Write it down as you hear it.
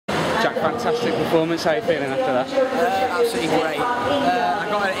Jack, fantastic performance. How are you feeling after that? Absolutely great. I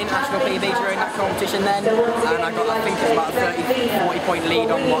got an international PB during that competition then, and I think it's about a 30-40 point lead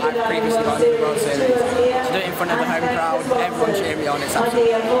on what I've previously got in the World Series. To do it in front of the home crowd, everyone cheering me on, it's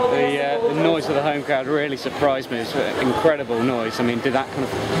absolutely the noise of the home crowd really surprised me. It's an incredible noise. I mean, did that kind of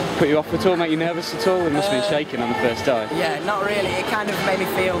put you off at all, make you nervous at all? It must have been shaking on the first dive. Yeah, not really. It kind of made me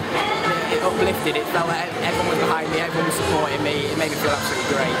feel uplifted. It felt like everyone was behind me, everyone was supporting me. It made me feel absolutely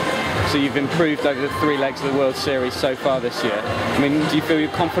great. So you've improved over the 3 legs of the World Series so far this year. I mean, do you feel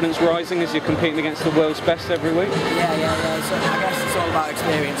your confidence rising as you're competing against the world's best every week? Yeah. So I guess it's all about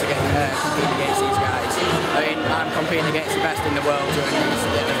experience again, competing against these guys. I mean, I'm competing against the best in the world during these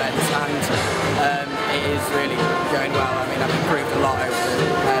events, and it is really going well. I mean, I've improved a lot over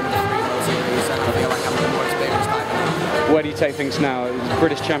the 3 World Series, and I feel like I'm a more experienced diver now. Where do you take things now?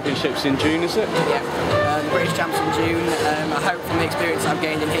 British Championships in June, is it? Yeah, the British Champs in June. I hope from the experience I've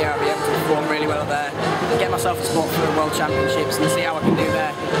gained in here, I'll be able to perform really well there, get myself a spot for the World Championships and see how I can do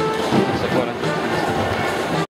there.